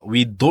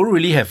we don't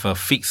really have a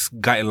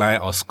fixed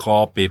guideline or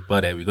score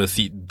paper that we're going to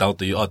sit down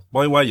to you. Oh,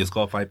 point one, you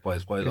score 5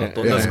 points.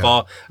 Total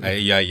score,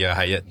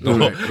 hired.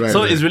 No.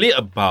 It's really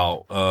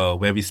about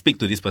when we speak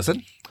to this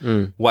person,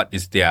 what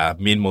is their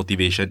main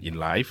motivation in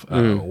life?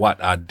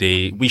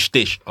 Which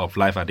stage of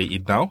life are they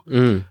in now?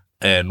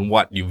 And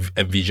what you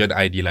envision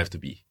ID life to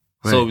be.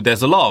 Right. So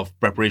there's a lot of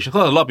preparation.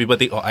 Because a lot of people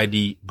think,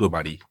 ID, good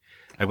money.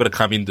 I'm going to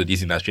come into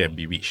this industry and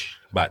be rich.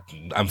 But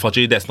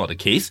unfortunately, that's not the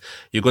case.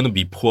 You're going to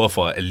be poor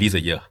for at least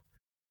a year.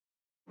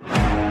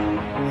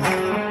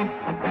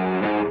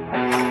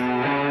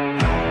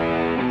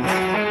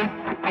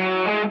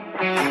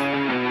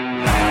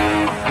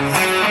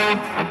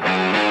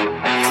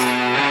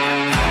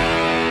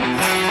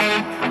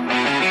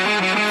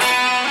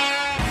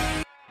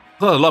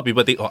 So a lot of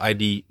people think,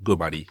 ID, good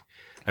money.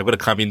 I'm going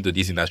to come into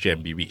this industry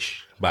and be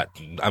rich. But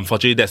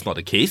unfortunately, that's not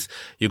the case.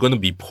 You're going to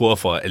be poor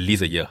for at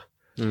least a year.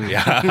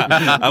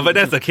 But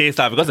that's the case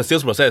because the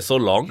sales process is so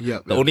long.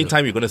 The only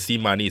time you're going to see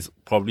money is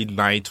probably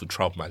 9 to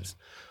 12 months.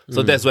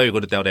 So that's why you're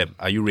going to tell them,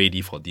 are you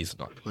ready for this or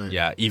not?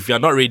 Right. If you're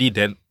not ready,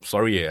 then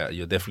sorry,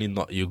 you're definitely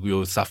not.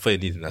 You'll suffer in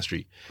this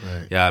industry.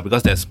 Right.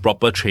 Because there's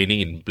proper training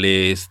in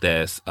place.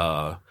 There's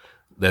a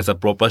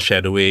proper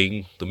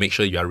shadowing to make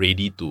sure you are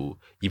ready to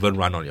even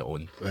run on your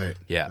own. Right.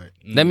 Yeah. Right.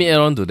 Let me add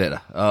on to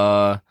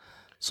that.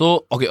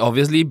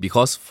 Obviously,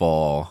 because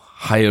for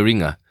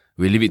hiring,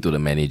 we leave it to the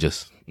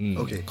managers.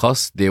 Okay.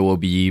 Because they will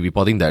be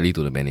reporting directly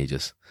to the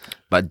managers.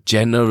 But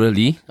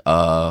generally,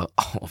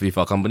 with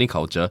our company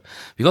culture,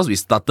 because we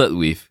started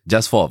with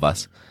just 4 of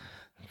us,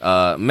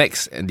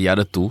 Max and the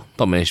other 2,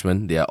 top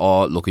management, they are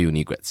all local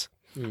uni grads.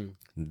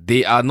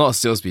 They are not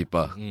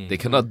salespeople. They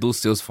cannot do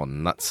sales for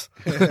nuts.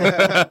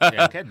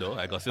 I can though.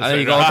 I got sales.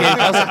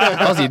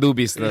 Because you do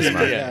business,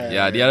 man.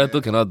 The other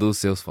 2 cannot do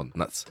sales for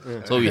nuts.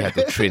 So we had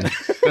to train.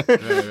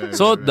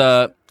 So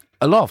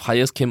a lot of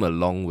hires came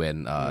along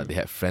when they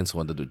had friends who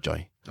wanted to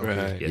join.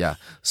 Right. Yes. Yeah.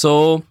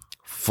 So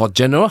for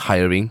general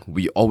hiring,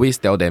 we always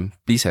tell them,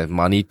 please have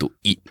money to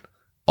eat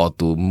or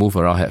to move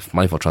around, have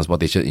money for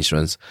transportation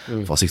insurance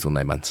for 6 to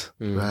 9 months.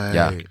 Right.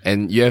 Yeah.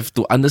 And you have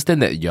to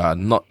understand that you are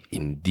not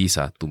in this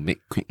to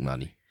make quick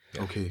money.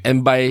 Okay.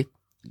 And by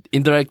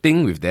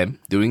interacting with them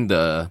during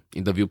the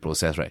interview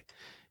process, right,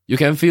 you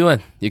can feel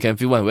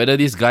one whether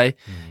this guy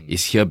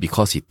is here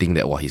because he think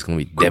that he's going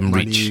to be damn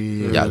rich.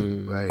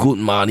 Good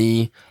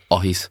money,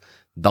 or he's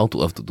down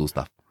to earth to do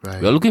stuff. Right.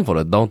 We're looking for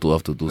the down to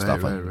earth to do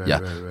stuff.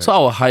 Right. So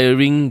our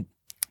hiring,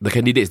 the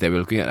candidates that we're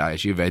looking at are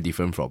actually very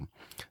different from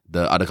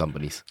the other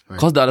companies.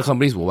 Because the other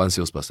companies will want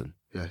salesperson.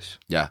 Yes.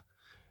 Yeah.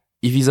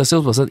 If he's a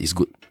salesperson, it's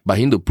good. But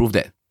he need to prove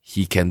that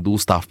he can do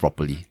stuff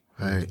properly.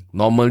 Right.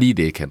 Normally,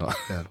 they cannot.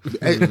 Yeah.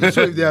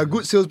 So if they are a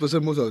good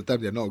salesperson, most of the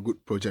time, they're not a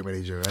good project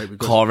manager, right?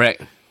 Because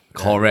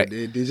Correct.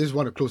 They just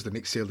want to close the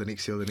next sale.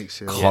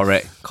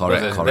 Correct.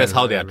 That's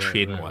how they are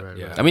trained.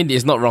 Right. I mean,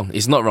 it's not wrong.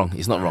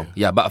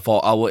 Yeah, but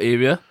for our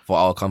area, for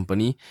our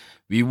company,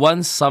 we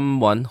want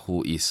someone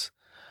who is,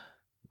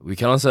 we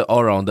cannot say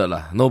all-rounded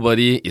lah.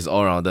 Nobody is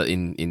all-rounded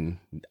in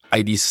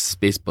ID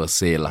space per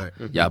se lah.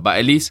 Right. Yeah, but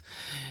at least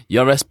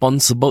you're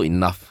responsible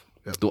enough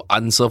to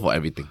answer for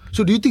everything.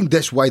 So do you think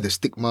that's why the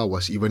stigma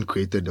was even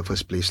created in the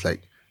first place?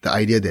 Like the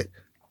idea that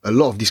a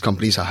lot of these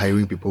companies are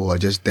hiring people who are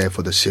just there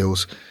for the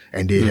sales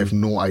and they have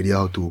no idea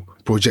how to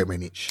project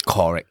manage.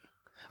 Correct.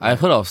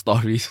 I've heard of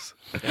stories.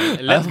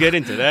 Let's get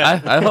into that.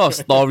 I've heard of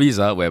stories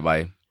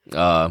whereby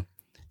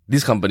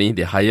this company,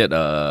 they hired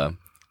a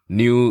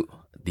new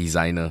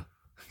designer.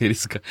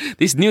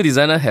 This new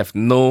designer have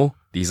no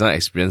design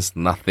experience,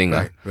 nothing.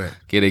 Right.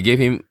 Okay, they gave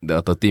him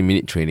the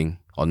 30-minute training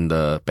on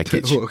the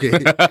package. Okay.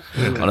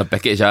 On the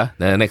package, then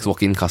the next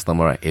walk-in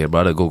customer, right? Hey,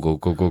 brother, go.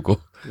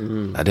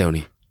 Like that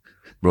only.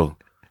 Bro,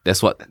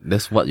 that's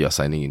what you're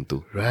signing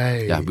into.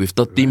 Right. Yeah, with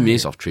 30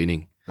 minutes of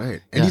training.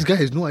 Right. And this guy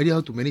has no idea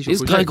how to manage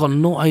This guy got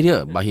no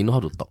idea, but he know how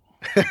to talk.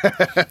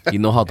 He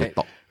know how to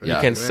talk. Yeah.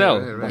 He can sell.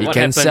 Right. He What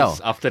can happens sell.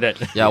 after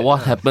that? Yeah,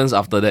 what happens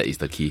after that is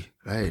the key.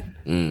 Right.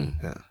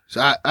 Yeah. So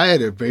I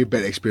had a very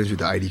bad experience with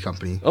the ID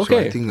company. Okay. So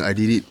I think I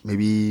did it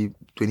maybe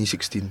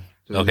 2016.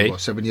 So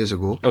about 7 years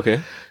ago. Okay.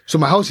 So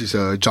my house is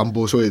a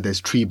jumbo, so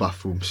there's 3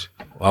 bathrooms.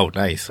 Wow,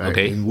 nice. Right,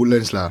 Okay. in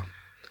Woodlands lah.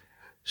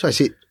 So I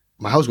said,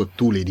 my house got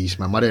 2 ladies,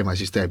 my mother and my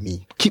sister and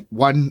me. Keep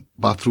 1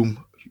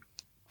 bathroom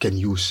can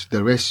use,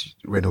 the rest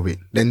renovate.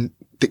 Then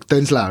take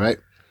turns lah, right?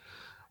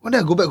 One day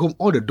I go back home,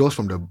 all the doors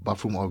from the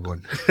bathroom all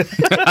gone.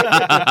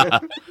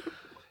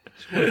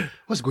 So,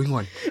 what's going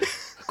on?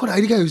 I called the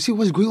ID guy to see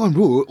what's going on,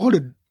 bro. All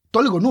the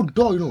toilet got no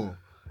door, I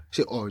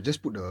said,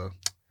 just put the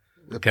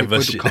paper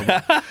Canvas to sheet.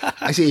 cover.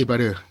 I said, hey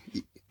brother,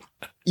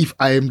 if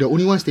I am the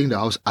only one staying in the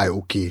house, I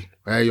okay.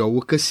 Right? Your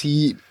worker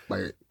see,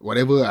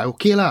 whatever, I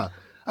okay lah.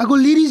 I got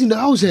ladies in the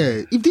house.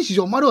 If this is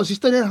your mother or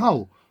sister, then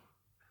how?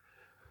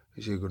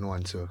 He said, got no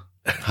answer.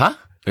 Huh?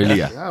 Really?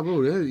 Yeah,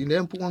 bro. In the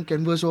end, put 1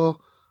 canvas or.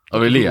 Oh,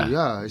 really?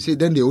 Yeah. I said,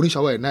 then they only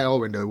shower at night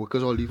when the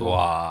workers all leave.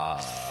 Wow.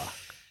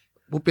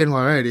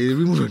 Right? They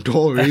remove the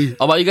door already.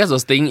 Oh, but you guys were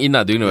staying in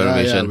during the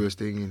renovation? Yeah, we were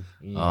staying in.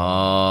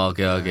 Oh,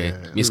 okay.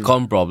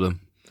 Miscom problem.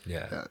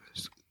 Yeah.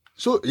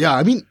 So,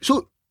 I mean,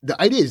 so the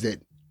idea is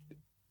that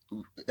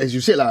as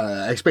you said,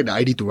 I expect the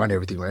ID to run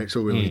everything, right?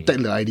 So when we tell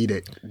the ID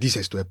that this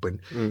has to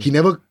happen, he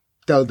never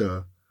tell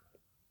the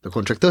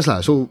contractors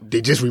lah. So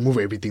they just remove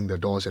everything, the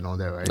doors and all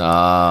that, right?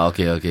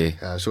 Okay.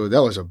 So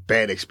that was a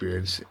bad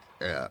experience.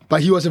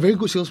 But he was a very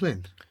good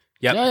salesman.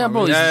 Yep. Yeah,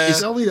 bro. It's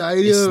Tell me the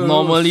idea. it's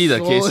normally the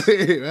case.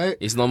 Right?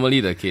 It's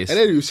normally the case. And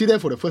then you see them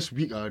for the first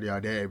week, they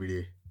are there every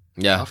day.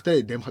 Yeah. After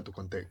it's damn hard to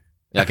contact.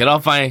 Yeah,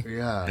 cannot find.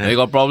 Yeah. You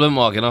got problem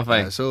or cannot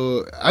find.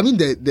 So, I mean,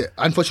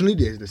 unfortunately,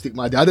 there's the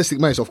stigma. The other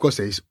stigma is, of course,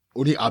 there is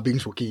only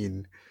Abings working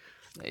in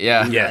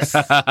Yeah. Yes.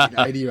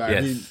 ID, right? Yes.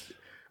 I mean,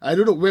 I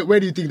don't know, where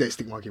do you think that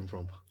stigma came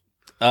from?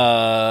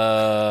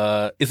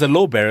 It's a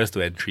low barriers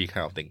to entry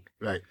kind of thing.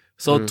 Right.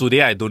 So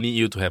today I don't need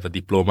you to have a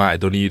diploma. I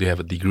don't need you to have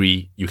a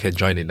degree. You can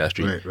join the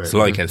industry. Right. So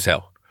long you can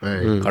sell.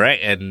 Right.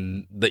 Correct?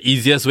 And the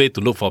easiest way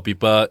to look for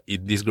people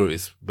in this group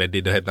is when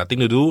they don't have nothing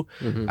to do,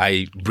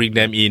 I bring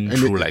them in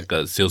through like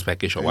a sales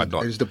package or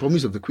whatnot. And it's the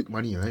promise of the quick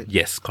money, right?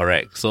 Yes,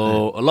 correct.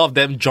 So a lot of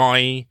them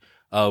join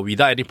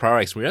without any prior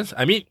experience.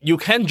 I mean, you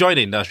can join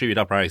the industry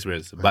without prior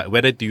experience, but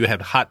whether do you have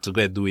the heart to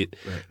go and do it,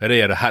 whether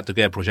you have the heart to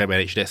get a project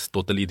managed, that's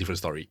totally different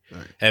story.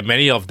 Right. And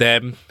many of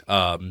them,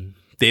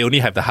 they only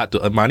have the heart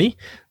to earn money,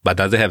 but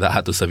doesn't have the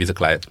heart to service a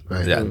client.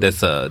 Right. Yeah,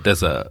 that's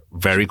a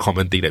very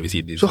common thing that we see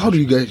in this. So how do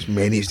you guys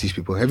manage these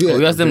people? Have you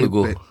We ask them to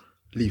go.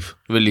 Leave.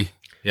 Really?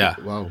 Yeah,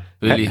 Wow.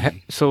 Really?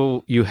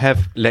 So you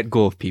have let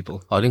go of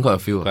people. I think quite a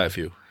few. quite a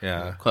few.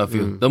 Yeah. Quite a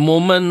few. The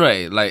moment,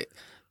 right, like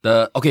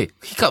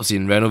hiccups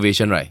in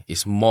renovation, right,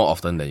 is more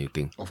often than you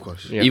think. Of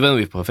course. Yeah. Even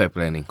with perfect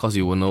planning, because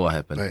you won't know what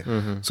happened.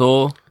 Right.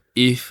 So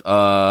if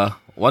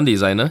one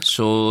designer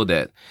show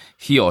that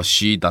he or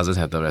she doesn't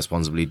have the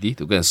responsibility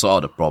to go and sort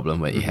out the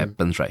problem when it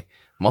happens, right,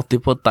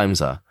 multiple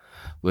times,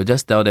 we'll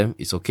just tell them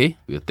it's okay,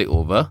 we'll take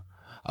over,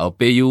 I'll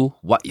pay you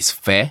what is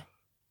fair,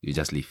 you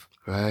just leave.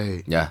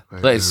 Right. Yeah,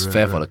 Right, that is right,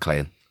 fair right. for the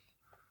client.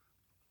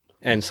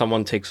 And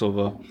someone takes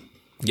over.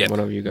 Yeah. One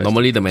of you guys.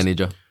 Normally the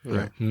manager.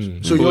 Right.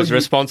 So So who's you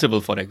responsible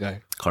for that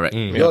guy? Correct.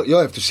 you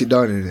have to sit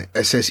down and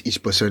assess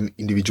each person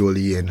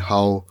individually and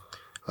how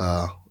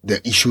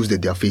the issues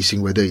that they are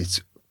facing, whether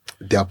it's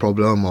their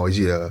problem or is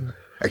it a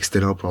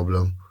external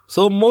problem.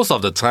 So most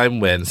of the time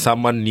when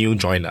someone new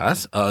join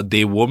us,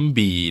 they won't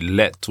be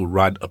led to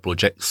run a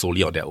project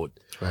solely on their own.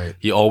 Right.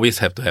 You always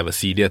have to have a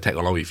senior tag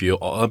along with you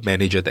or a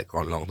manager tag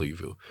along with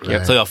you.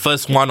 Right. So your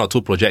first 1 or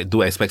 2 projects,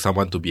 do expect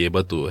someone to be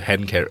able to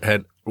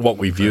hand walk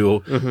with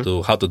you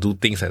to how to do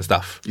things and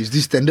stuff. Is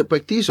this standard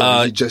practice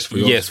or is it just for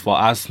yours? Yes, for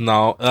us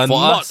now. For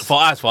not us.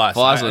 for us. For us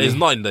It's only.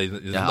 not in the.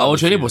 It's Yeah, not our the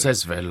training same. process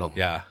is very long.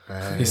 Yeah.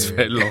 It's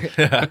very long.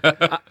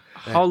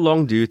 How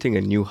long do you think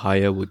a new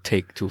hire would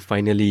take to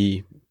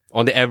finally,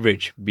 on the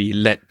average, be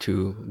led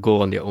to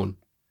go on their own?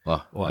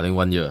 Wow, I think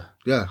 1 year.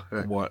 Yeah.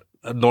 Right. What?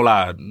 No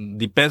lah.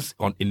 Depends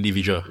on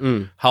individual.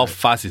 How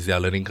fast is their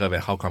learning curve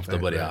and how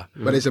comfortable they are.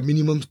 But there's a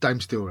minimum time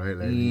still, right?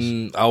 Like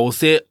this. I will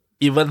say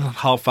even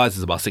how fast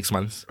is about 6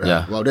 months. Right.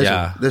 Yeah. Wow, that's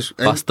Yeah.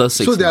 and Faster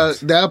 6 So months.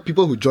 there are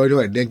people who join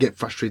and then get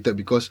frustrated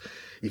because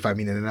if I'm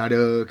in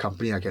another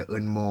company, I can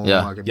earn more.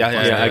 Yeah. I can Yeah, be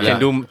yeah, faster. I can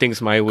do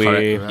things my way.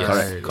 Correct.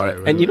 Right, Correct.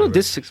 right, And you know, right,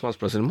 this 6 months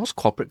process, most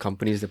corporate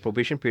companies, the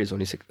probation period is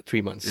only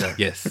 3 months.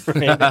 Yes.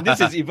 And this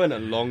is even a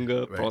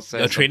longer process.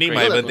 Your of training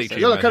might even take process.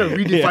 3 You're kind of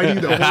months. redefining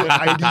the whole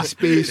ID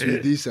space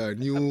with this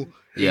new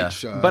Yeah.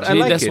 age. But I Actually,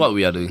 like that's it. what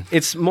we are doing.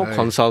 It's more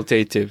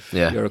consultative.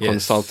 Yeah. You're a Yes.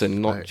 consultant,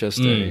 not Right. just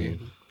a...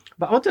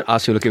 But I wanted to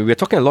ask you, look, we're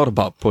talking a lot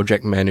about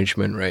project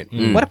management, right?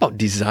 What about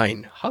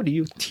design? How do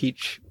you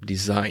teach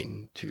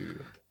design to...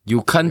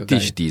 You can't Okay.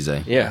 teach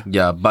design. Yeah.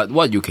 Yeah, but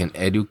what you can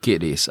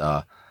educate is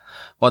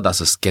what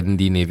does a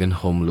Scandinavian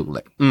home look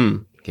like?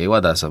 Okay,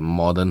 what does a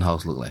modern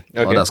house look like?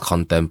 What Okay. does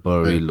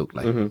contemporary look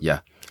like? Yeah.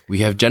 We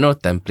have general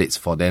templates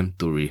for them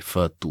to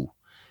refer to.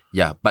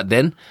 Yeah, but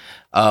then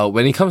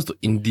when it comes to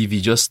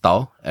individual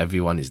style,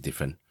 everyone is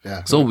different.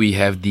 Yeah. So we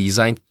have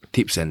design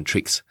tips and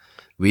tricks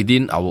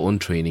within our own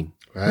training.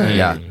 Right,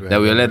 Yeah. right, That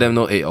we'll let them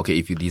know, hey, okay,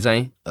 if you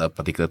design a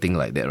particular thing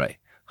like that, right?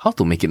 How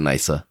to make it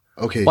nicer?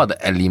 Okay. What are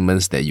the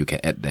elements that you can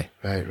add there?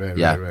 Right.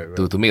 Yeah, Right.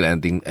 to make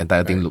the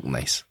entire thing look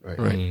nice. Right.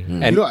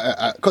 And You know,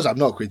 because I'm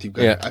not a creative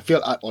guy, Yeah. I feel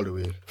art all the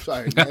way. So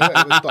I never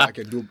ever thought I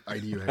can do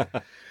ID, right?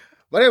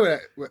 But then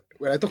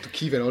when I talk to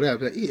Keith and all that,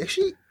 I'm like, hey,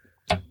 actually,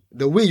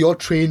 the way you're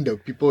trained the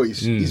people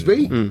is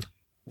very,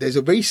 there's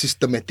a very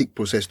systematic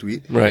process to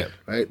it. Right.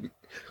 Right?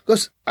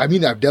 Because, I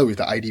mean, I've dealt with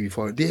the ID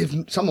before.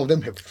 Some of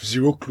them have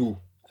zero clue.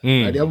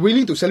 Right? They are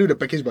willing to sell you the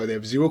package, but they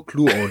have zero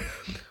clue on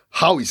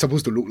how it's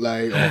supposed to look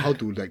like or how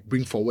to like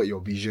bring forward your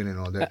vision and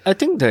all that. I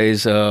think there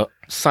is a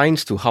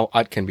science to how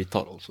art can be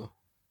taught also.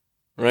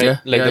 Right? Yeah,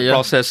 Like yeah, the yeah.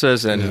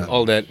 processes and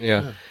all that.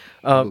 Yeah.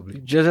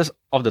 Just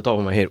off the top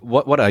of my head,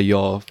 what are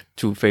your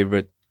 2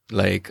 favorite,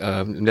 like,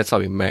 let's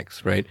start with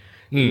Max, right?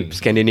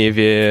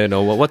 Scandinavian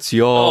or what's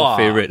your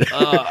favorite?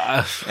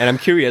 And I'm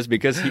curious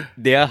because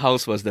his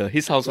house was the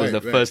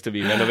Right. first to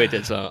be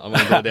renovated, so I'm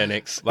gonna go there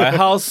next. My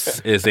house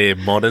is a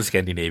modern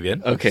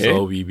Scandinavian. Okay.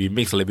 So we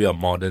mix a little bit of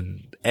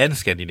modern and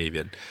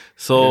Scandinavian.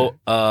 So,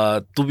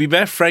 to be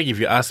very frank, if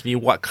you ask me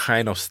what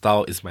kind of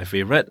style is my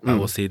favorite, I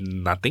will say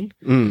nothing.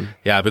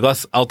 Yeah,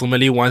 because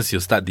ultimately, once you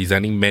start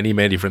designing many,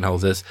 many different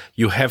houses,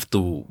 you have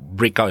to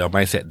break out your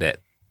mindset that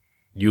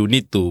you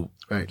need to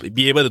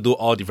be able to do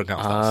all different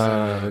kinds of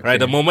styles. Okay. Right?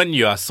 The moment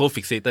you are so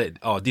fixated,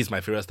 this is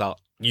my favorite style,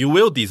 you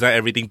will design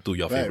everything to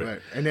your favorite.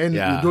 Right. And then you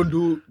don't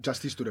do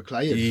justice to the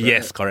client.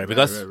 Yes, correct.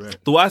 Because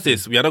to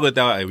us, we are not going to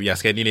tell we are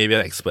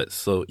Scandinavian experts.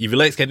 So if you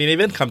like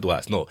Scandinavian, come to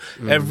us. No.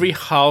 Every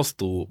house,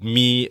 to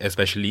me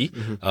especially,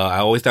 I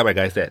always tell my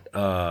guys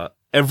that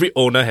every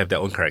owner have their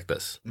own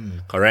characters.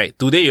 Correct?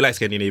 Today you like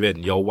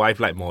Scandinavian, your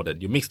wife like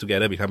modern. You mix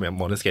together, become a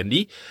modern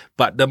Scandi.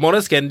 But the modern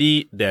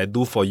Scandi that I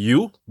do for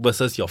you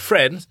versus your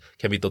friends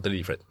can be totally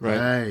different.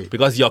 Right.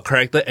 Because your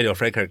character and your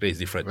friend character is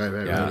different.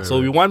 Right,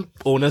 So we want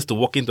owners to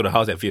walk into the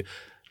house and feel,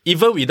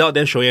 even without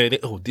them showing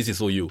anything, this is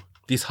so you.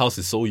 This house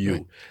is so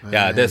you.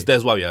 Yeah,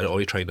 that's what we are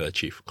always trying to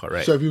achieve.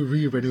 Correct. So have you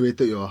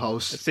re-renovated your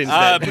house? Since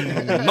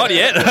then. Not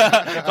yet.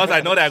 Because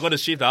I know that I'm going to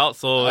shift out.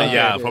 So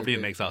probably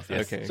the next house.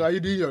 Yes. Okay. So are you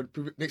doing your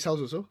next house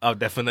also? Oh,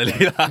 definitely.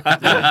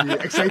 It'll be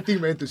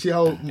exciting, man, to see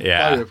how far you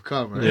have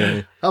come. Right?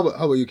 Yeah. How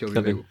about you,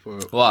 Kelvin?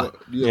 Wow.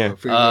 Do you have a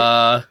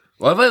favorite?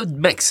 Whatever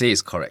Max says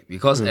is correct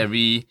because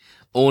every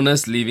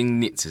owner's living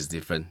needs is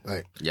different.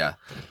 Right. Yeah.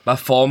 But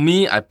for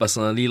me, I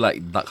personally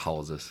like dark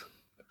houses.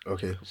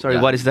 Okay. Sorry,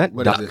 what is that?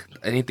 What is Dark. it?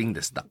 Anything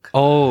that's dark.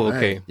 Oh,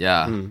 okay.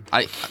 Yeah.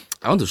 I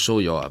want to show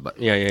you, but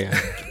Yeah.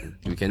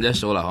 you can just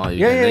show lah. You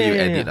Yeah, can then you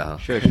yeah, edit yeah. lah.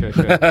 Sure.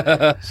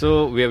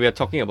 So we are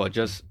talking about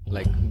just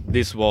like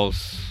these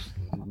walls.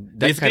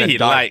 That Basically, kind of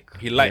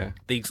dark. he like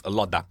things a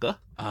lot darker.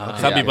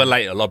 Some yeah. people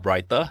like a lot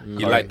brighter.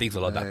 He like things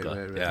a lot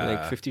darker. right. Yeah.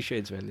 Like 50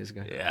 Shades, man, this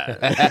guy.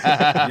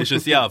 Yeah. You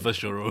should see our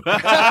first showroom.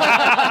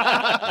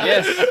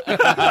 Yes.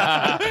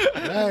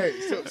 Right.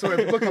 So when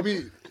people come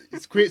in,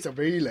 it creates a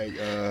very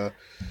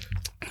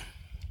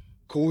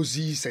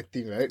cozy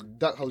setting, right?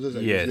 Dark houses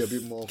are usually a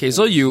bit more. Okay,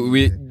 so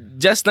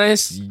just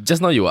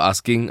now you were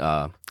asking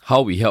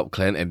how we help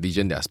client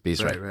envision their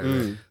space, right?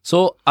 Right.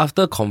 So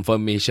after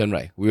confirmation,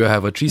 right, we will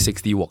have a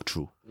 360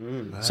 walkthrough.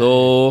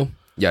 So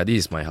yeah, this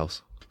is my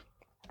house.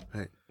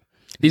 Right.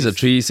 This is a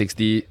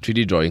 360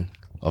 3D drawing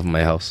of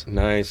my house.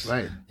 Nice.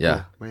 Right.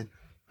 Yeah. Oh, man,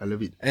 I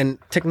love it. And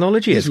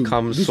technology has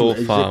come This so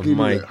will far. exactly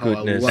My look like how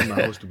goodness. I want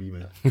my house to be,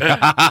 man.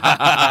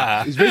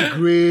 It's very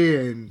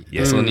grey and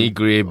Yes, only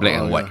grey, black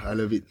and white. Yeah, I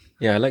love it.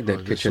 Yeah, I like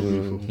that That's so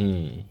kitchen.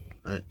 beautiful.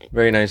 Right.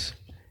 Very nice.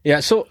 Yeah,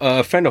 so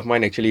a friend of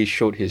mine actually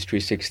showed his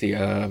 360.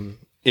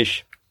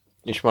 Ish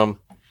mom.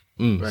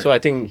 Right. So I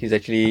think he's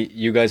actually,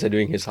 you guys are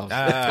doing his house.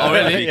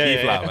 Already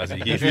Keith lah, must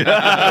be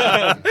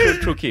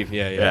Keith. True Keith,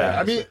 yeah.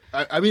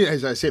 I mean,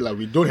 as I said,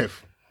 we don't have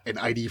an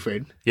ID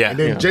friend. Yeah. And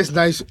then Yeah. just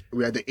nice,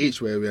 we are at the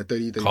age where we are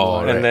 30, 31.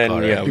 Correct. And then,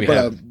 correct. yeah, we People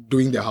are have,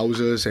 doing their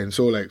houses, and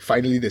so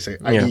finally there's an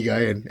ID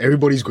guy, and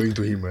everybody's going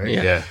to him, right?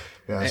 Yeah.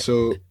 Yeah.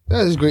 So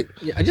that is great.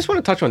 yeah, I just want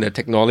to touch on the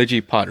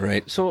technology part,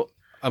 right? So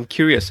I'm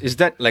curious, is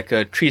that like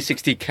a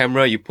 360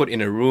 camera you put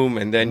in a room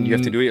and then you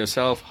have to do it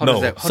yourself? How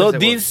does that So work?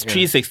 this Yeah.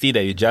 360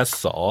 that you just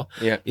saw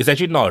Yeah. is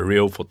actually not a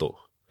real photo.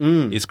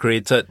 It's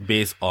created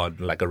based on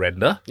like a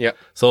render. Yeah.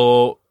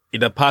 So in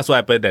the past, what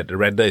happened that the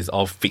render is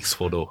all fixed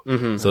photo.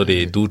 So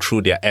they do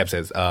through their apps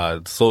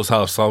and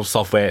some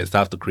software and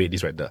stuff to create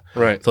this render.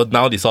 Right. So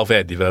now the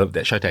software developed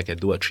that Shark can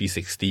do a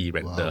 360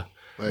 render.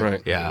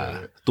 Right.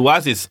 Yeah. To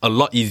us, it's a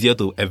lot easier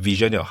to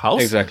envision your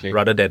house Exactly.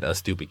 rather than a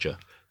still picture.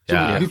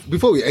 Yeah.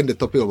 Before we end the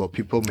topic about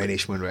people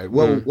management, right?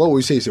 What would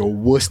you say is your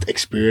worst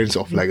experience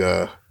of like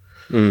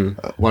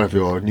one of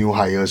your new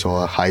hires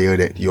or a hire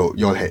that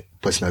y'all had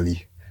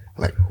personally,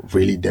 like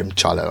really damn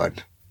chala one?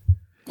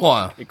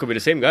 Wow. It could be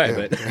the same guy,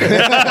 but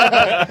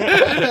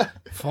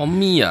For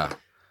me,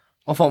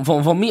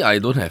 for me, I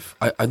don't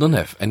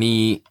have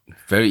any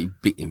very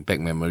big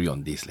impact memory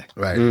on this,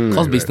 Right.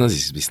 Because business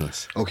is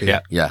business. Okay.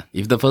 Yeah. Yeah,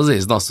 if the person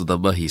is not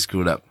suitable, he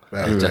screwed up.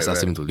 Right, I just right,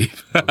 ask him to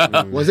leave.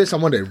 Was there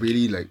someone that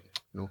really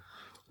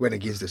went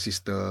against the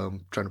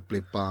system, trying to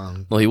play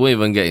punk? No, he won't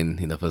even get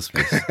in the first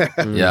place.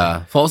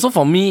 Yeah.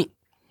 For me,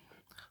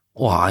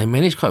 I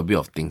managed quite a bit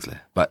of things,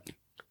 but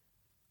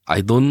I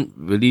don't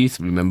really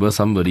remember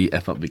somebody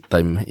F up big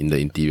time in the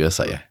interior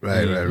side.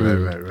 Right.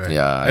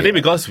 Yeah. I think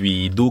because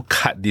we do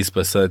cut this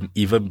person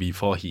even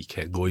before he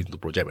can go into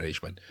project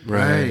management.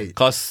 Right.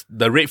 Because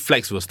the red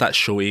flags will start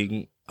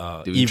showing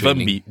during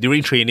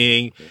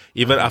training,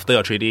 even after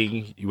your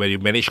training, when you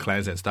manage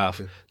clients and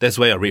stuff, that's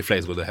where your red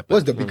flags will happen.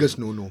 What's the biggest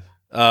no-no?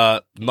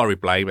 Not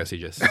replying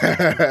messages.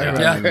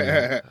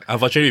 Yeah.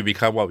 Unfortunately, we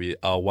become what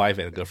our wife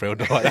and girlfriend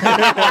do.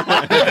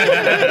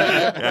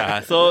 Yeah.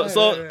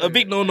 So a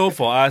big no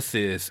for us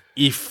is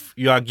if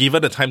you are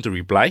given the time to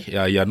reply,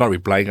 you are not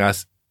replying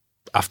us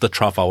after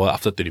 12 hours,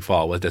 after 24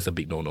 hours, that's a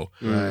big no.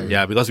 Right.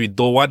 Yeah, because we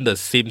don't want the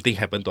same thing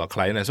happen to our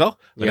client as well.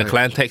 When a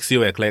client texts you,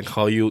 when a client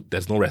call you,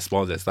 there's no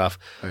response and stuff.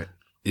 Right.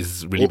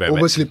 It's really bad.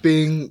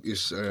 Oversleeping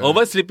is...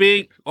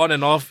 Oversleeping, on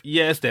and off,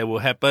 yes, that will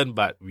happen,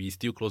 but we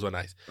still close one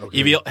eyes.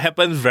 If it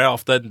happens very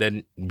often,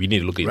 then we need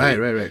to look into it.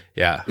 Right.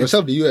 Yeah.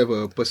 Yourself, do you have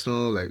a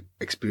personal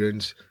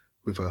experience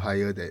with a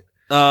hire that...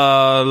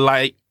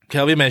 Like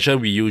Kelvin mentioned,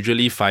 we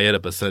usually fire the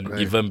person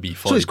even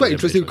before. So it's they quite do the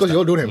interesting because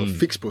management you all don't have a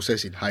fixed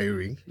process in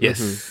hiring.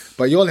 Yes.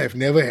 But you all have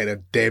never had a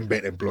damn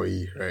bad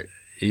employee, right?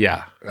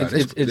 Yeah.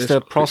 It's the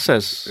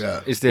process.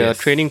 Yeah. It's the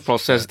training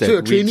process that So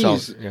your weeds training out.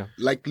 is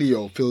likely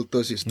your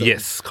filter system.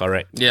 Yes,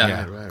 correct.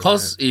 Yeah,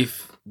 because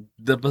if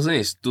the person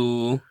is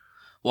too,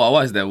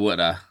 what is that word?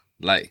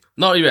 Like,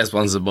 not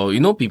irresponsible. You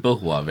know, people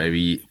who are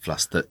very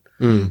flustered,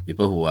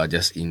 people who are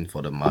just in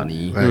for the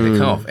money, that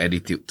kind of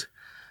attitude.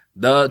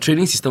 The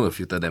training system will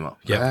filter them out.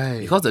 Right.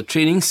 Because the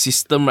training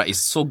system, right, is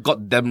so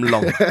goddamn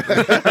long. You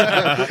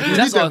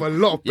need to have a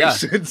lot of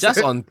patience.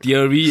 just on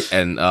theory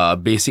and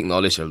basic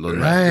knowledge alone,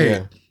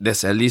 Right.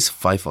 there's at least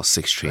 5 or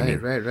 6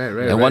 training. Right.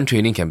 And one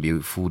training can be a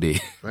full day.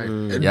 Right.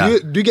 And Yeah.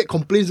 do you get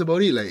complaints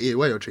about it? Like, hey,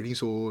 why your training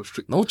so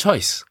strict? No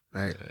choice.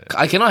 Right.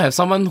 I cannot have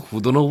someone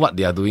who don't know what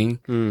they are doing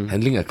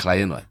handling a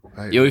client.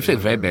 Right, It will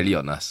reflect very badly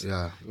on us.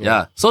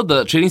 Yeah. So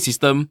the training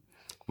system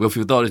will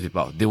filter all these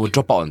people out. They will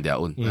drop out on their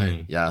own.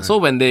 So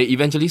when they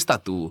eventually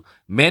start to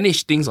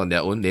manage things on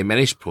their own, they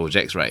manage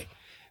projects, right?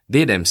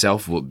 They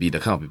themselves would be the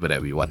kind of people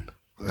that we want.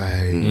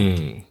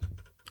 Right.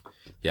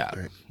 Yeah.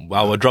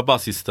 Our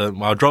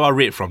dropout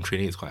rate from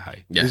training is quite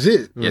high. Yeah. Is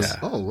it? Yes.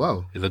 Oh,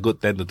 wow. It's a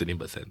good 10 to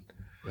 20%.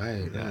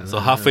 Right. So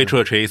halfway through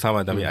a training,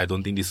 someone tell me, I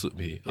don't think this suit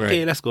me.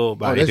 Okay, let's go.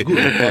 Bye. Oh, that's good.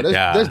 Wow,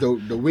 Yeah. that's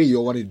the way you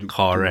want it to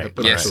Correct.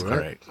 happen Yes, also,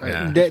 right? correct.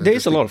 Yeah. There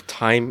is a lot of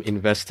time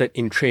invested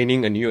in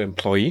training a new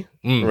employee,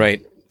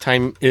 right?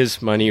 Time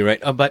is money, right?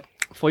 But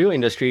for your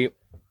industry,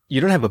 you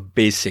don't have a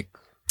basic,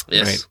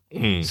 Yes.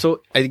 right?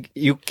 So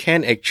you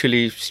can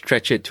actually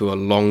stretch it to a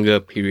longer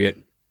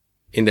period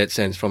in that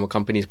sense from a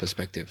company's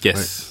perspective.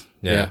 Yes.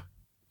 Yeah. Yeah.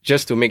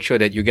 Just to make sure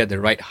that you get the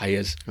right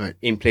hires Right.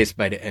 in place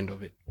by the end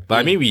of it. But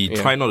I mean, we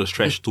try not to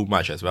stretch too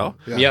much as well.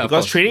 Yeah, of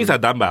Because course. trainings are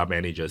done by our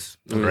managers,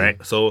 right?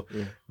 So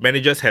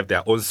managers have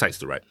their own sites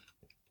to run.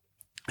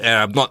 And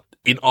I'm not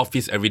in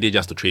office every day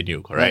just to train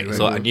you, correct? Right,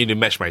 So right. I need to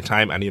match my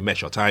time. I need to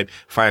match your time,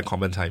 find a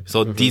common time.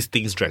 So these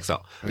things drags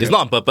out. It's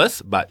not on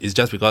purpose, but it's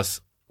just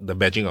because the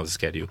matching of the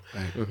schedule.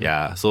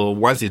 Yeah. So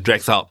once it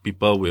drags out,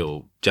 people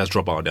will just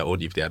drop out on their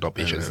own if they are not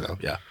patient enough.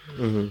 Yeah.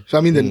 So,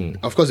 I mean, then,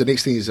 of course, the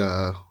next thing is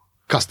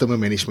customer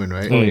management,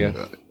 right? Oh,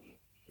 yeah.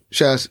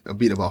 Share us a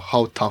bit about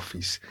how tough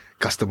is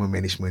customer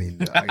management in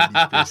the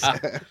ID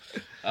space.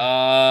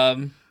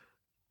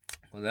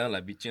 Well, they're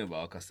like bitching about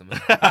our customers.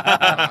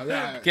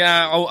 Yeah.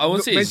 Yeah, I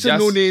would say it's Mention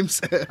just... no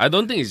names. I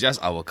don't think it's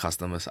just our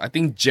customers. I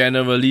think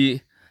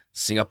generally,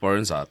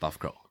 Singaporeans are a tough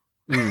crowd.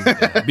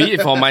 Yeah. Be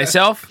it for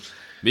myself,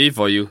 be it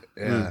for you.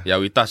 Yeah.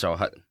 We touch our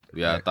heart.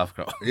 We are a tough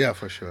crowd. Yeah,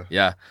 for sure.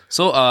 Yeah.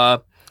 So,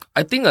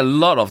 I think a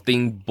lot of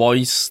things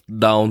boils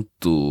down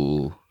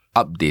to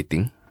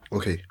updating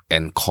Okay.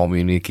 and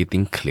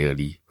communicating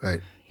clearly.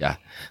 Right. Yeah.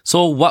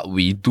 So what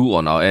we do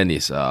on our end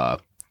is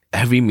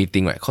every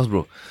meeting, right? Cause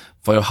bro,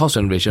 for your house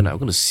renovation, I'm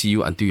gonna see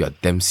you until you're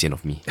damn sian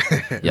of me.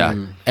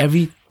 Yeah.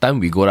 Every time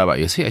we go there, right,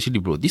 you say, actually,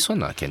 bro, this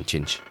one I can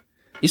change.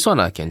 This one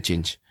I can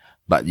change.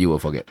 But you will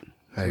forget.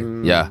 Right.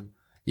 Yeah.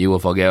 You will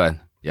forget one.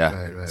 Yeah.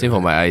 Right, Same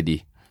for my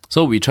ID.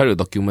 So we try to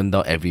document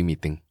down every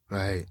meeting.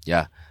 Right.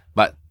 Yeah.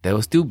 But there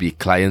will still be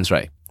clients,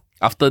 right?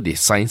 After they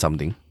sign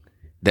something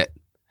that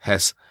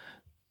has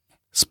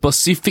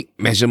specific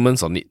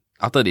measurements on it.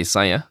 After they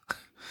sign,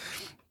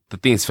 the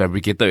thing is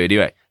fabricated already,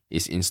 right?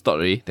 It's installed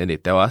already. Then they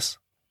tell us,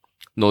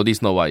 no, this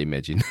is not what I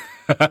imagine.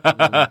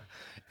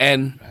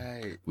 And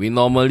Right. we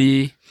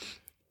normally,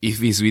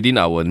 if it's within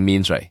our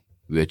means, right,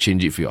 we'll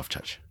change it free of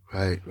charge.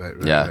 Right.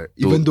 Yeah. Right.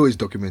 Even though it's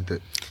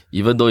documented.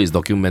 Even though it's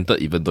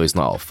documented, even though it's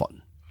not our fault.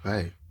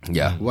 Right.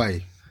 Yeah.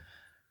 Why?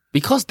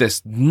 Because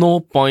there's no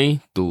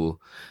point to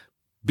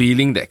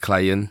billing that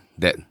client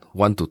that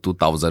 1 to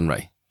 2,000,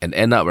 right? And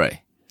end up, right,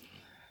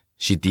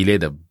 she delay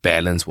the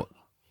balance work.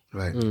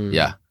 Right.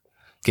 Yeah.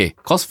 Okay,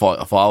 cause for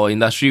our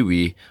industry,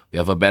 we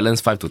have a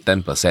balance 5 to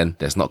 10%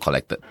 that's not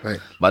collected. Right.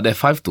 But that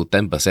 5 to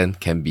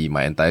 10% can be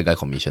my entire guy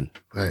commission.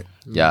 Right.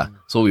 Yeah.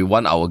 So we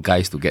want our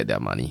guys to get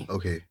their money.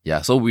 Okay.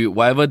 Yeah. So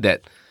whatever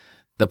that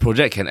the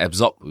project can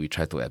absorb, we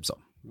try to absorb.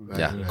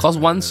 Cause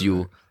once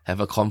you have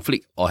a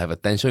conflict or have a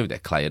tension with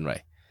that client,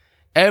 right,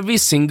 every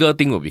single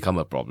thing will become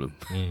a problem.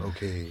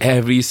 Okay.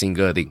 Every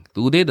single thing.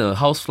 Today the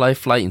housefly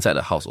fly inside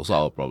the house, also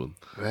our problem.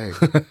 Right.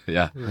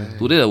 Yeah.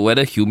 Today the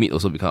weather humid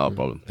also become our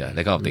problem. Yeah,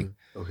 that kind of thing.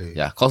 Okay.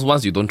 Yeah. Cause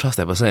once you don't trust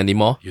that person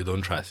anymore, You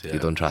don't trust. Yeah. you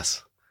don't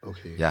trust.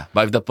 Okay. Yeah.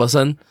 But if the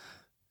person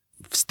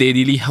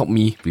steadily help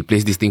me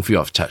replace this thing free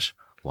of charge,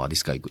 wow,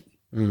 this guy good.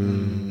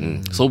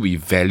 So we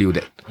value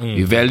that.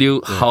 We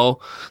value how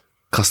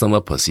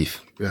customer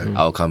perceive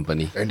our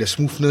company. And the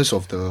smoothness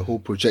of the whole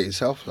project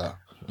itself, lah.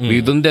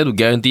 We don't dare to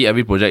guarantee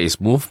every project is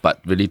smooth, but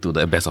really to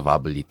the best of our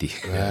ability.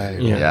 Right.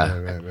 Yeah.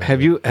 Right.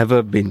 Have you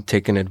ever been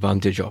taken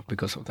advantage of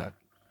because of that?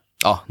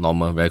 Oh,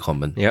 normal, very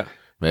common. Yeah.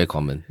 Very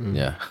common.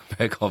 Yeah,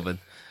 very common.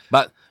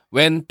 But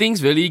when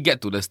things really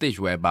get to the stage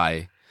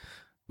whereby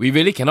we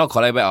really cannot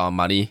collect back our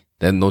money,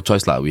 then no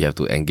choice lah. We have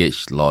to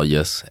engage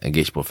lawyers,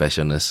 engage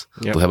professionals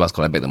to help us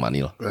collect back the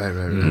money lah.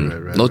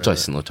 Right. No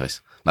choice.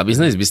 But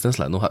business is business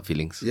lah. No hard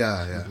feelings.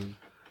 Yeah.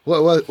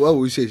 What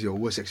would you say is your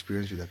worst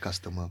experience with a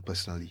customer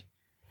personally?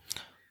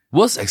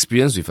 Worst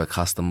experience with a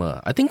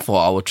customer. I think for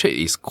our trade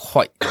is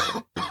quite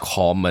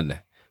common.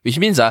 Which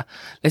means,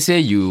 let's say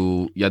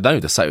you're done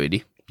with the site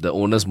already. The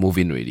owners move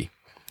in already.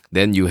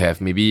 Then you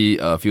have maybe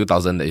a few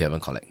thousand that you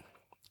haven't collected.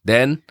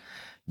 Then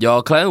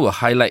your client will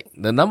highlight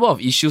the number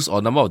of issues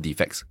or number of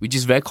defects, which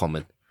is very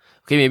common.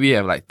 Okay, maybe you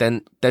have like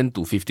 10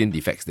 to 15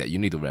 defects that you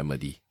need to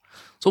remedy.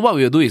 So what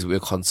we'll do is we'll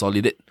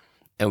consolidate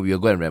and we'll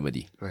go and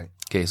remedy. Right.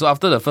 Okay, so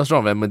after the first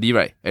round of remedy,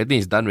 right, everything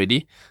is done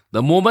ready.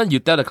 The moment you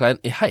tell the client,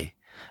 hey, hi,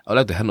 I would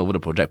like to hand over the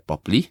project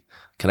properly.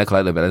 Can I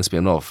collect the balance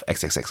payment of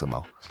XXX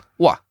amount?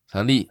 Wow,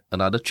 suddenly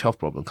another 12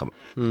 problem come up.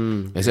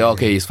 They say,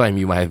 okay, it's fine.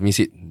 You might have missed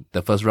it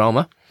the first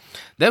round.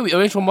 Then we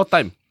arrange one more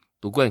time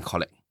to go and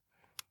collect.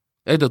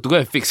 To go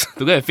and fix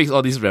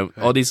all these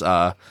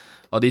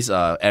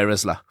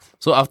errors lah.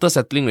 So after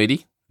settling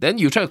ready, then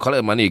you try to collect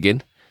the money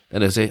again,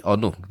 and they say, oh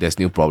no, there's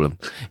new problem.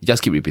 You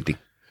just keep repeating.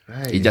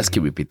 Right. You just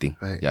keep repeating.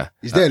 Right. Yeah.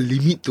 Is there a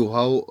limit to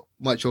how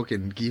much you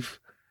can give?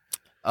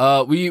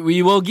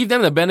 We will give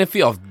them the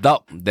benefit of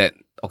doubt that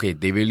okay,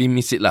 they really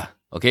miss it lah.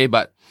 Okay,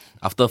 but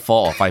after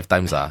 4 or 5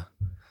 times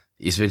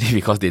it's really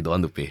because they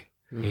don't want to pay.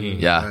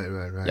 Yeah.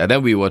 Right. Yeah,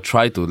 then we will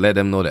try to let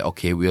them know that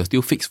okay, we will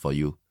still fix for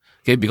you.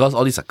 Okay, because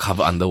all these are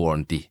covered under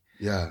warranty.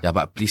 Yeah. Yeah,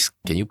 but please,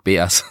 can you pay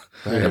us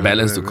the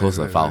balance to close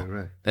the file?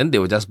 Right. Then they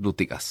will just blue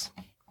tick us.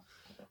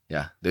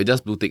 Yeah, they will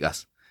just blue tick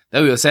us.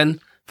 Then we will send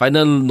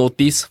final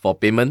notice for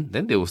payment.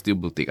 Then they will still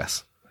blue tick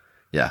us.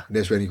 Yeah.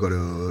 That's when you got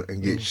to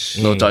engage.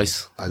 No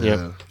choice.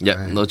 Other,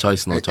 Yeah, no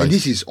choice. And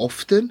this is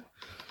often?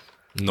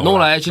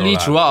 No, actually,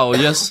 throughout our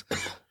years,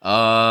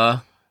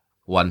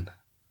 one.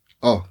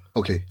 Oh,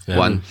 okay. Yeah.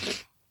 One.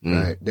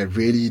 Right. That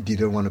really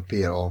didn't want to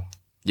pay at all.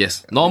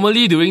 Yes.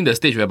 Normally, during the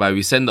stage whereby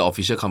we send the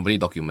official company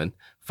document,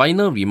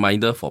 final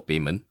reminder for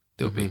payment,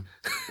 they'll pay.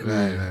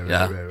 Right.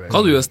 Yeah.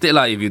 Because we will state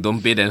lah, if you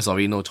don't pay, then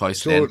sorry, no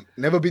choice. So, then.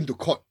 Never been to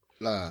court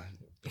lah.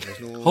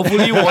 No...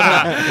 Hopefully won't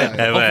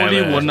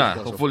lah.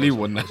 Hopefully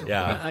won't lah.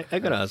 Yeah. I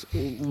gotta ask,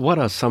 what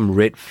are some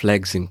red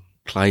flags in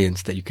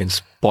clients that you can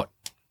spot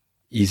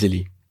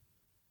easily?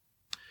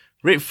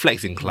 Red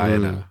flags in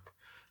client.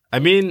 I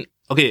mean,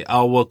 okay,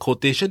 our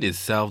quotation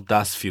itself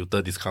does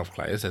filter this kind of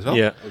clients as well.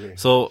 Yeah. Okay.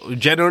 So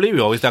generally,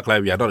 we always tell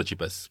clients we are not the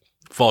cheapest.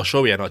 For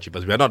sure, we are not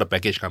cheapest. We are not a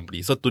package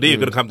company. So today, you're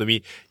going to come to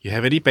me, you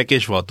have any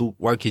package for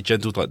one kitchen,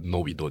 2 toilet?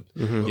 No, we don't.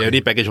 You have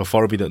any package for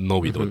 4 people? No,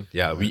 we don't.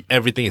 Yeah,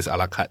 everything is a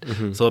la carte.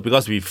 So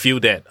because we feel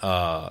that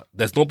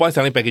there's no point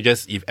selling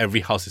packages if every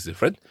house is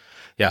different.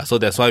 Yeah, so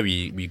that's why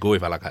we go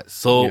with a la carte.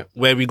 So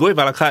when we go with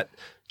a la carte,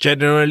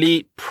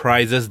 generally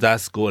prices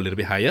does go a little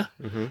bit higher.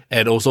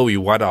 And also we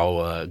want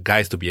our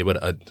guys to be able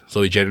to earn.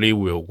 So we generally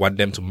will want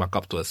them to mark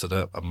up to a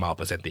certain amount of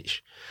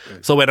percentage.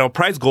 Right. So when our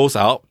price goes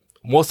out,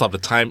 most of the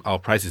time our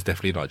price is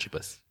definitely not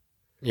cheapest.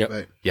 Yeah.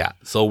 Right. Yeah.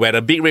 So when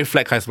a big red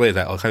flag customer is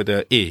like,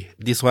 okay, hey,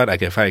 this one I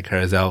can find at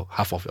Carousel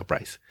half of your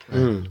price.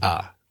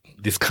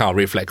 This kind of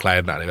red flag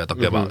client that we're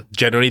talking about.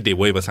 Generally they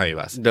won't even sign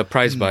with us. The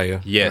price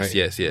buyer. Yes.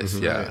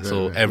 Yeah.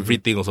 So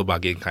everything also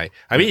bargain kind.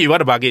 I mean, if you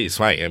want to bargain, it's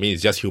fine. I mean,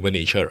 it's just human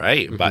nature,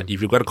 right? But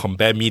if you're going to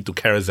compare me to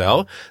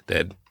Carousel,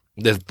 then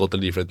that's a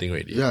totally different thing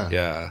already.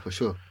 Yeah. For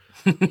sure.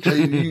 So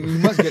you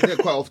must get that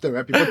quite often,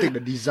 right? People take the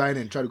design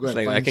and try to go and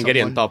like find I can get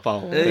it on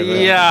Taobao.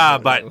 Yeah,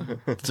 but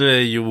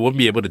you won't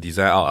be able to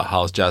design out a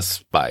house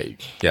just by,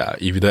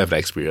 if you don't have the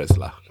experience.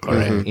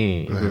 Correct.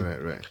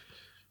 Right.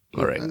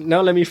 Correct.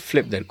 Now let me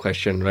flip that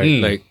question, right?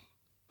 Like,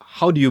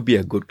 how do you be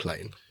a good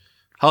client?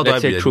 How do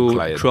Let's I be say a good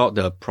client? throughout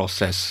the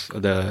process,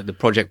 the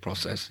project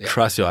process. Yeah.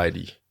 Trust your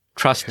ID.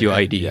 Trust your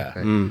ID. Yeah.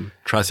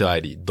 Trust your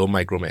ID. Don't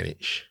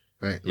micromanage.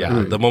 Right.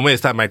 Yeah. The moment you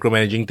start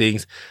micromanaging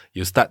things,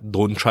 you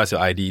don't trust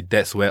your ID.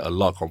 That's where a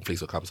lot of conflicts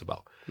will come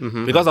about.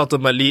 Because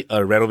ultimately,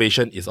 a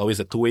renovation is always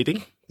a two-way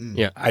thing.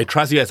 Yeah. I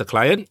trust you as a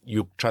client.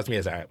 You trust me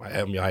as I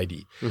am your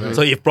ID.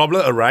 So if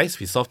problem arise,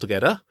 we solve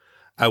together.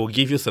 I will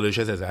give you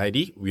solutions as an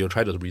ID. We will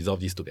try to resolve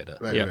these together.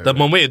 The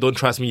moment you don't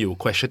trust me, you will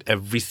question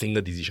every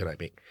single decision I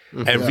make.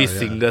 Every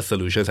single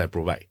solutions I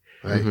provide.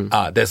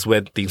 That's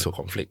when things will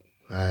conflict.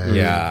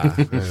 Yeah.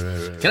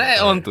 Can I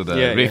add on to the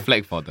red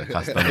flag for the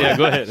customer? Yeah,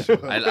 go ahead.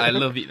 I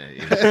love it.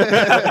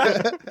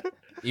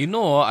 You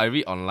know, I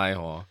read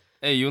online,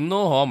 hey, you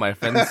know, my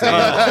friend say,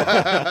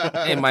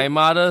 hey, my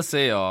mother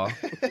say,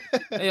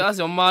 hey, ask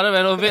your mother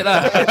renovate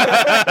lah.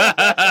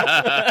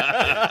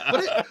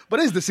 But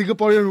that's the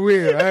Singaporean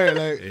way, right?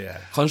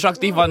 Like,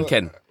 constructive one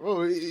can.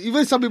 Bro,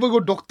 even some people go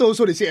doctor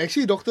also, they say,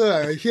 actually doctor,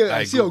 I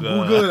see on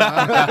Google.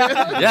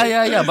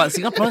 Yeah, but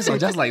Singaporeans are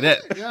just like that.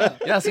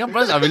 Yeah,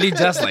 Singaporeans are really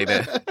just like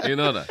that. You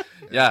know that.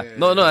 Yeah.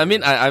 No, I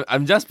mean,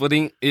 I'm just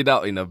putting it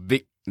out in a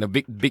big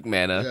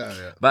manner.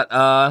 Yeah.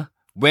 But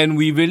when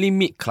we really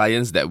meet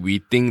clients that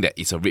we think that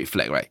it's a red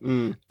flag, right?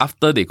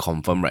 After they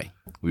confirm, right,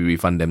 we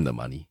refund them the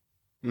money.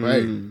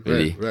 Right.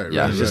 Really? Right.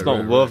 Yeah. It's just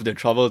not worth the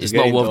trouble. It's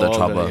not worth the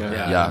trouble.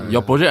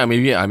 Your project,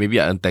 maybe I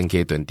earn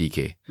 10K,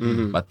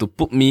 20K. But to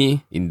put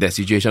me in that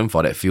situation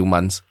for that few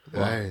months,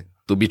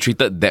 to be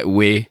treated that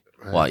way,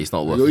 wow, it's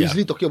not worth it. You're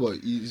easily talking about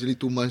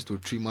 2 months to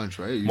 3 months,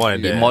 right?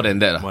 More than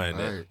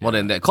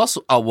that. Because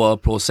our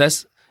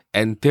process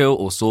entail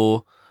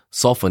also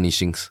soft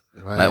furnishings.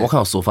 Right. Like what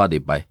kind of sofa they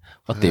buy,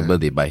 what table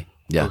they buy.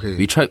 Yeah, Okay.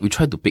 we try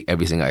to pick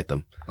every single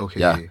item. Okay.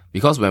 Yeah,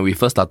 because when we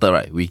first started,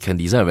 right, we can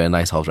design a very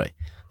nice house, right?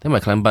 Then my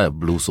client buy a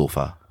blue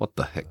sofa. What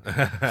the heck?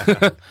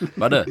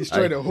 Brother,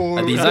 Destroy the whole-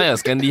 I design a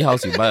Scandi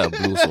house, you buy a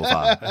blue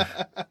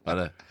sofa.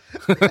 Brother.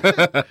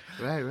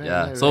 Right.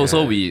 Yeah,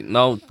 so we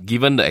now,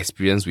 given the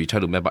experience, we try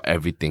to map out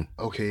everything.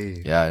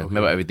 Okay. Yeah,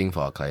 map out everything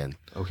for our client.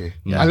 Okay.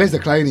 Yeah. Unless the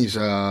client is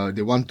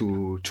they want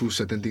to choose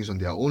certain things on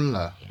their own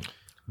lah.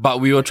 But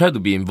we will try to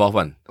be involved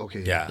one.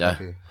 Okay. Yeah. Yeah.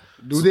 Okay.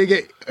 Do they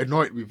get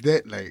annoyed with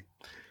that? Like,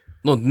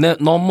 No,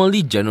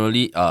 normally,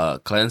 generally,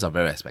 clients are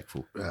very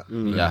respectful. yeah.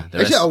 Yeah, the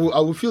Actually, rest- I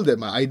would feel that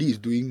my ID is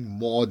doing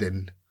more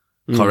than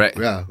correct.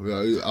 yeah,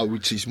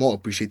 which is more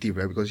appreciative,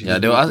 right? Because Yeah,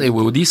 they will ask, hey,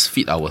 will this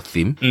fit our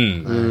theme?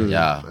 Mm.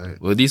 Yeah. Right.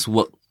 Will this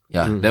work?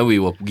 Yeah, then we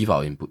will give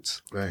our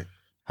inputs. right.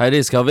 Hi,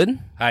 this is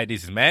Kelvin. Hi,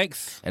 this is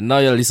Max. And now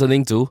you're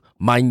listening to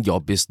Mind Your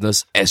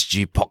Business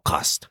SG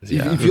podcast.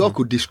 If you all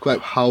could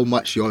describe how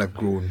much you all have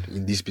grown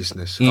in this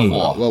business,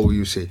 what would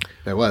you say?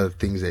 Like, what are the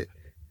things that?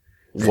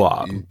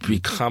 Wow,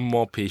 become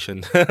more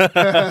patient.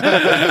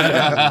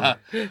 I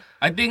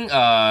think,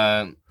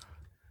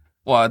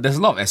 there's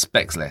a lot of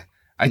aspects.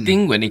 I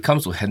think when it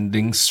comes to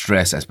handling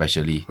stress,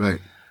 especially, Right.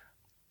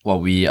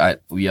 we are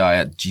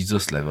at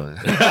Jesus level.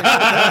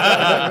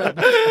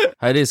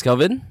 Hi, this is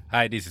Kelvin.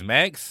 Hi, this is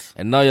Max.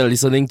 And now you're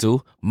listening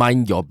to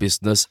Mind Your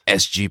Business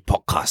SG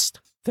podcast.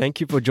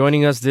 Thank you for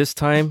joining us this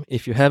time.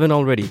 If you haven't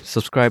already,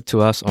 subscribe to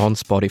us on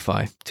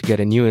Spotify to get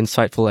a new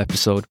insightful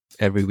episode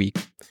every week.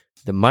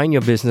 The Mind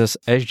Your Business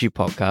SG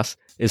podcast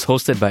is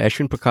hosted by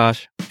Ashwin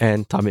Prakash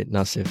and Tamit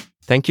Nasif.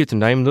 Thank you to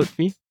Naim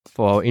Lutfi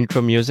for our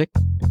intro music.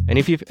 And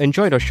if you've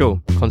enjoyed our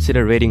show,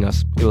 consider rating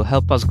us. It will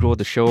help us grow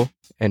the show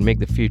and make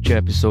the future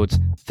episodes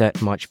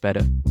that much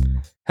better.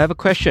 Have a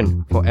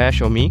question for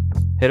Ash or me?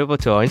 Head over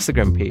to our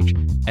Instagram page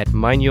at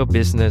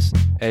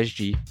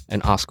mindyourbusinessSG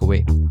and ask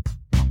away.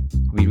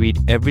 We read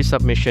every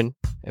submission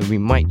and we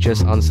might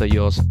just answer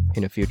yours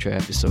in a future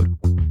episode.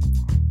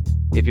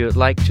 If you would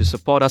like to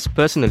support us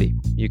personally,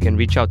 you can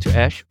reach out to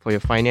Ash for your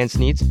finance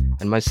needs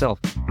and myself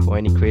for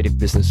any creative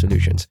business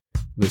solutions.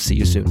 We'll see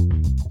you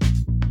soon.